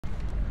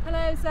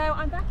Hello, so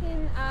I'm back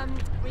in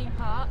Green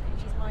Park,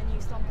 which is my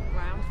new stomping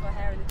ground for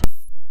hair in the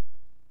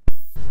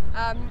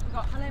we've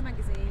got Hello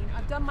Magazine.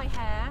 I've done my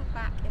hair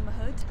back in the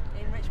hood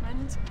in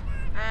Richmond,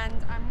 and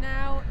I'm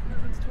now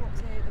looking to talk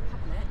to the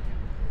public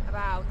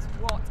about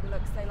what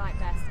looks they like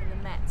best in the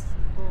Met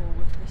Ball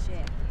this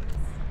year.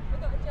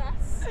 We've got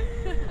Jess.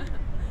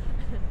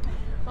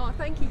 Oh,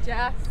 thank you,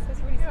 Jess. That's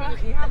really sweet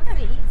of you. Have a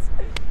seat.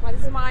 Right,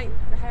 this is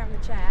the hair on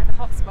the chair, the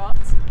hot spot.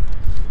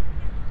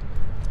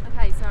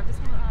 Okay, so I just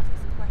want to ask you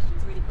some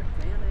questions really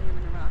quickly. I know you're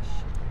in a rush.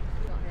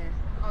 What got here?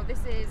 Oh, this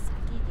is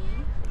Gigi,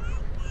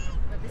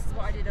 but this is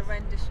what I did a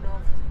rendition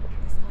of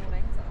this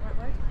morning. Is that the right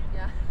word?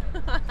 Yeah.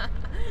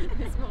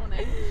 This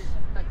morning.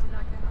 But did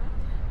I go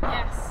right?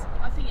 Yes,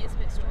 I think it's a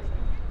bit straight.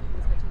 It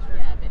was a bit too straight.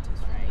 Yeah, a bit too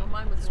straight. Oh,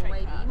 mine was more Straight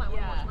wavy. cut. You might want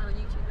to Yeah. watch mine on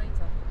YouTube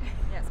later.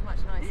 Yeah, it's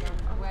much nicer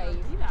on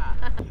wave. Do that.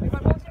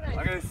 What's your name?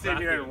 I'm gonna sit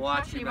here and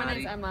watch you, My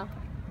name's Maddie. Emma.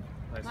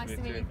 Nice to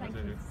meet you. Thank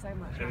you so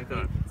much.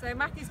 Anytime. So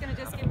Matthew's going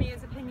to just give me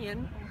his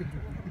opinion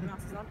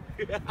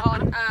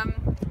on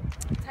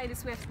Taylor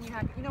Swift's new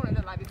haircut. You know what it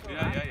looked like before,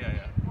 right?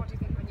 Yeah. What do you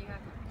think of her new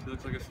haircut? She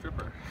looks like a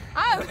stripper.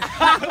 Oh!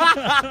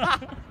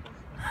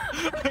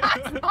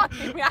 That's not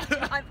the reaction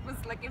I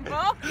was looking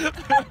for.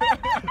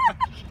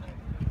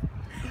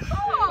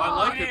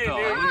 I like it though.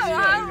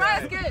 Oh,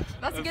 right, that's good.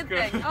 That's a good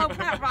good. thing. Oh,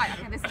 right.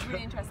 Okay, this is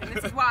really interesting.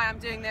 This is why I'm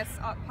doing this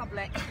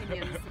public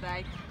opinions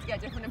today, to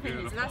get different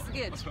opinions. So that's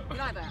good. You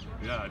like that?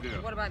 Yeah, I do.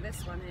 What about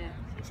this one here?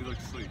 She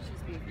looks sweet.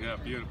 She's beautiful. Yeah,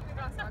 beautiful.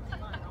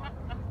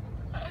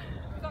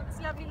 We've got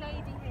this lovely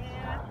lady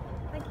here.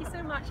 Thank you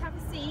so much. Have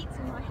a seat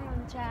in my hair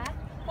on the chair.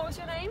 What was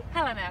your name?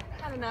 Helena.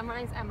 Helena, my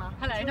name's Emma.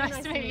 Hello, It's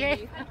nice to meet you.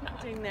 Thank you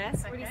for doing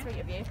this. Really sweet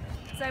of you.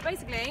 So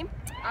basically,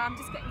 I'm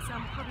just getting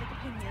some public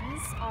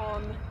opinions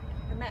on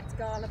the Met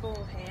Gala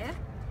ball here.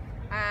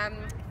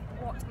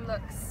 What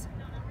looks,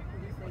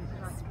 what do you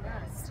think looks the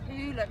best?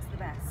 Who looks the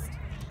best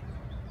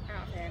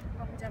out here?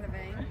 Poppy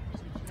Delevingne,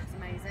 she looks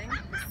amazing.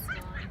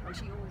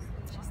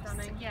 She's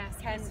stunning. Yes,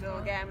 Kendall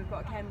again, we've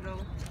got a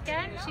Kendall.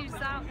 Again, she was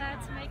out there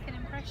to make an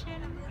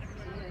impression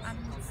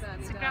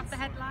and to grab the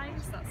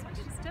headlines. That's what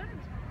she's done.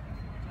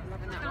 I'm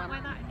loving that Can't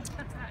wear one. that in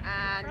front.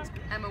 And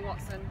Emma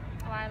Watson,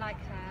 Oh, I like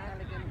her.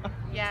 elegant.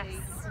 Yes,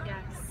 beauty.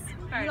 yes.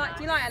 Do Very you like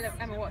nice.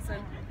 Emma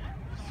Watson?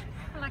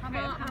 I like a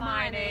bit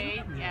Hermione.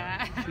 of Hermione.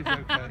 Yeah. She's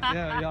okay.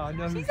 Yeah, I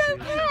know. She's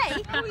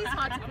okay. Always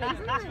hard to please,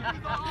 isn't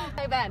it?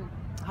 Hey Ben.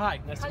 Hi,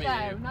 nice to meet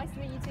Hello. you. Nice to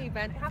meet you too,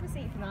 Ben. Have a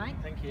seat tonight.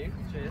 Thank you.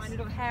 Cheers. My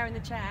little hair in the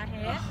chair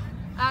here.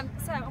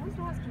 So I want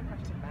to ask you a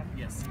question, Ben.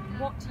 Yes.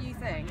 What do you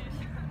think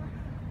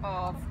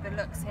of the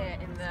looks here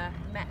in the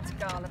Met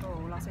Gala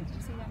ball last week? Did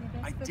you see any of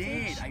this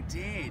footage? I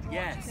did, What do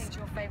you think's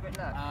your favourite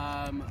look?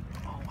 I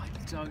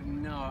don't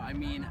know. I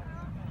mean,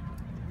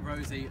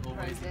 Rosie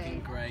always Rosie, looking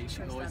great. She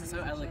so always stunning, so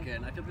isn't she?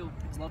 elegant. I feel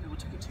a lot of people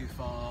took it too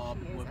far.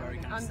 She We're is very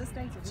elegant. kind of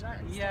Understated, you like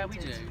yeah, we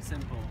do. understated?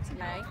 Simple. Okay.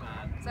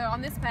 Fan. So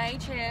on this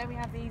page here we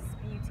have these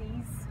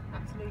beauties,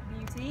 absolute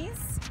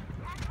beauties.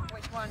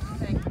 Which one do you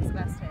think is the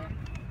best here?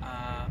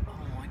 I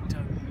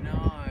don't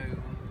know.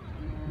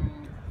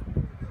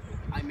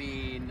 I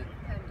mean,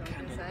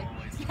 Kendall,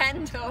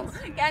 Kendall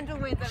always. Kendall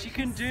with them. She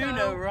can She's do so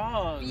no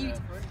wrong.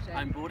 Beautiful, isn't she?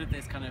 I'm bored of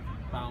this kind of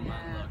bowman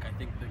Yeah. look. I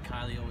think that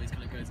Kylie always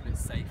kind of goes a bit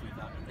safe with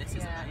that, but this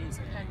is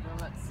amazing. Kendall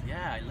looks.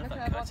 Yeah, I love Look at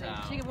that her body.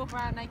 cutout. She could walk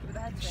around naked with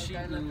her head shaved. She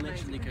going, look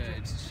literally amazing, could.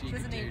 couldn't She could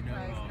doesn't do need no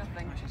clothes, wrong.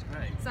 nothing. Oh, she's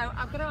great. So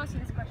I'm going to ask you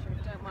this question if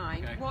you don't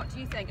mind. Okay. What do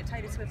you think of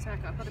Taylor Swift's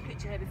haircut? I've got a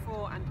picture here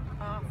before and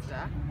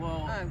after.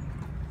 Well, Oh,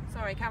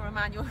 sorry,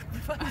 cameraman, you're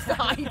fucking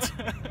side.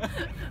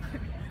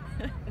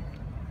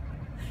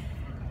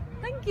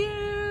 Thank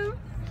you.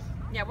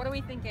 Yeah, what are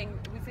we thinking?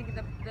 Are we thinking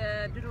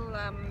the little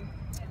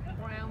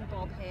brown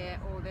bob here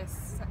or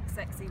this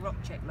sexy rock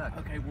chick look?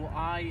 okay, well,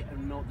 I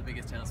am not the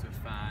biggest Taylor Swift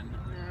fan.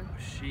 No.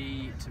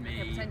 She, to Okay,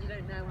 me, pretend you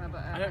don't know her,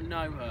 but I don't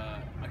know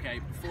her. Okay,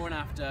 before and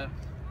after.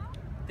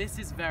 This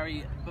is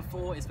very,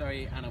 before is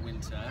very Anna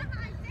Winter.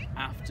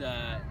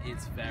 After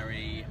it's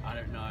very, I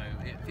don't know,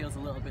 it feels a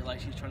little bit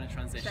like she's trying to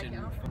transition. Shake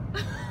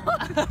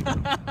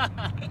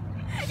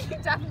You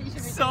definitely should be.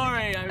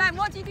 Sorry, Ben,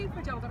 what do you do for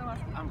a job? I'm going to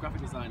ask you. I'm a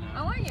graphic designer.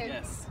 Oh, are you?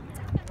 Yes.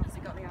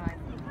 Obviously got the eye.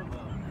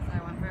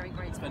 So I'm very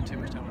grateful. Spend too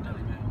much time on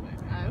Daily Mail.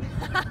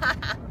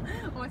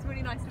 Oh. Well, it's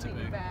really nice to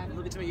meet you, Ben.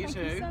 Lovely to meet you Thank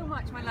too. you so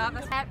much, my love.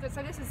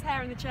 So this is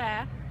hair in the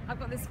chair. I've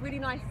got this really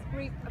nice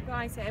group of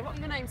guys here. What was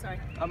your name, sorry?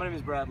 My name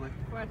is Bradley.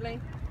 Bradley.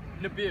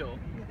 Nabil.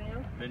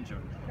 Nabil.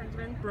 Benjamin.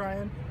 Benjamin.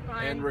 Brian.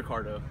 Brian. And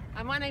Ricardo.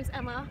 And my name's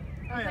Emma.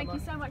 Hi, Thank Emma.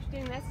 you so much for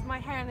doing this. My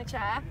hair in the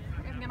chair.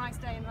 Having a nice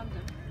day in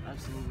London.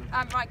 Absolutely.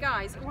 Right,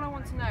 guys, all I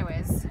want to know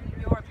is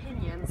your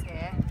opinions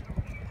here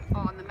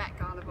on the Met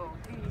Gala ball.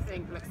 Who do you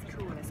think looks the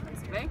coolest,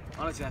 basically?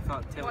 Honestly, I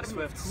thought Taylor What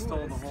Swift coolest?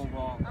 stole the whole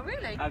ball. Oh,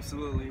 really?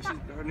 Absolutely.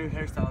 Her new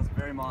hairstyle is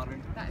very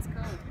modern. That is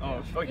cool.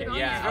 Oh, okay, Good on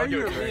yeah, you. I'll give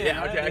it to her. European,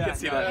 Yeah, okay, I yeah, can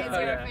see no, that. It is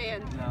Okay.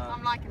 European. No.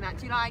 I'm liking that.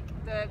 Do you like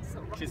the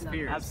sort of rock She's and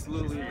fierce. roll.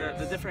 Absolutely.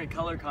 The different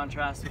color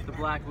contrast with the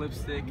black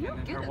lipstick You're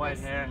and good her at white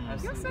this. hair. You're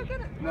so Absolutely.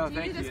 good at No, do you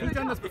thank do this you. for He's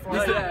done the this job? before.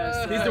 Oh,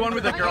 yes. He's the one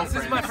with the Hello. This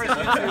is girlfriend. my first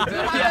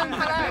YouTube. Hello,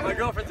 hello. My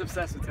girlfriend's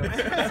obsessed with Toast.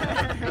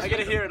 I get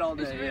to hear it all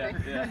day. Really?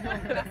 Yeah.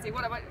 Let's see,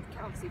 what about,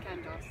 obviously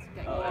Kendall's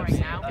getting Oh, boring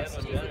now.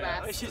 absolutely. She's the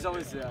best. She's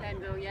always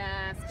Kendall,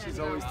 yes. She's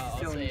Kendall. always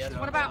stealing the show.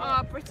 What about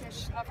our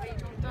British lovely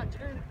Jordan Dunn?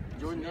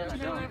 Jordan? Do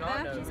you know her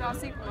over there? She's our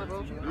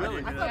supermodel.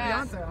 Really? I thought Yeah.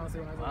 Beyonce, honestly,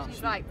 when I was Wow.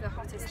 She's like the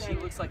hottest She thing.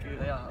 looks like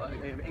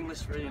an English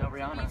version of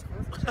Rihanna.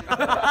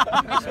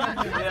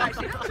 Yeah,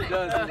 She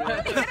does.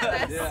 Really good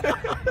at this.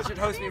 Yeah. You should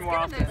host me more Good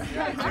often. at this.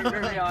 Yeah, Yeah,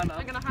 you're Rihanna.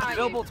 I'm gonna hire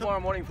Available you. tomorrow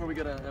morning before we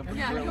go to.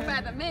 Yeah, you're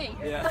better than me.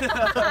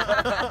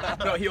 Yeah.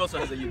 No, he also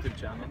has a YouTube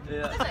channel.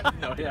 Yeah.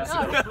 No, he Yeah.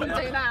 doesn't.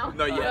 Oh, do now.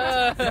 No,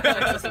 yeah.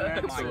 Texas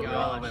American. Oh my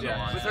God.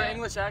 Yeah. With her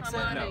English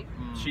accent? No,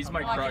 she's my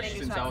I like an crush English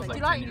since I was accent. like Do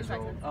you like 10 years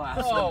English old. Oh,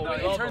 absolutely.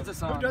 No, we it turns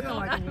us on. Who doesn't Yeah.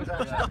 like English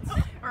accents?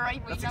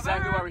 Right, That's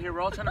exactly why we're here.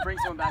 We're all trying to bring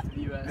someone back to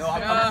the U.S. No,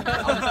 I'm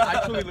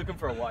actually looking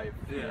for a wife.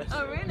 Yeah.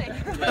 Oh, really?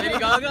 Lady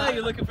Gaga?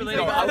 You're looking for Lady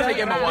No, Gaga? I'll take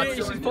Emma Watson.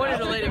 She's pointing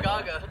to Lady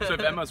Gaga. So if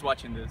Emma's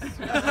watching this,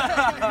 Emma,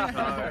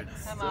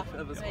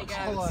 That was there you go.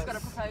 Hello. She's got a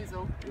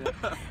proposal.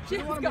 Yeah.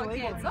 She's got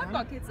kids. I've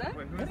got kids there.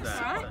 Who's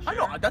That's all right. I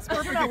know that's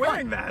perfectly You're not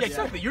wearing fine. Yeah,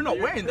 exactly. You're not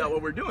wearing that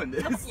while we're doing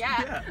this.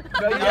 Yeah.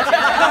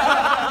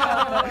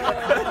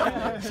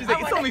 She's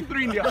like, it's only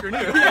 3 in the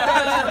afternoon.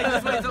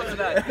 Just wait till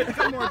tonight.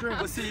 Some more drinks.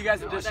 We'll see you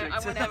guys in I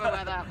district. would never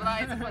wear that, but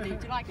that is funny. Do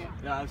you like it?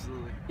 Yeah,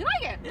 absolutely. You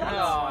like it? Yeah.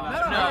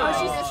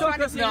 Oh, she's just trying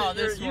to No, do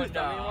this You're one, youth, I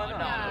mean, why no,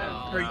 not?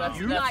 no. Her That's,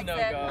 youth? that's Likes no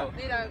it. go.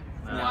 You know,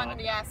 one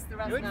yes, the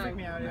rest You would no. freak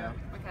me out, yeah.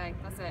 Okay,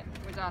 that's it.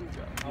 We're done.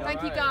 All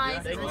Thank you right.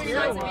 guys. Thank It's really you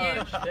nice so of you.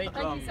 much. Thank Thank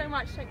you. you so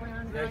much. Shake my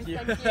hand, guys. Thank you.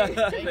 Thank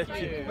you.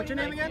 Thank you. What's your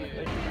name again?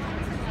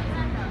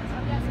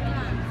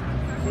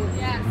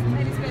 Yes,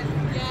 Taylor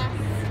Swift. Yes.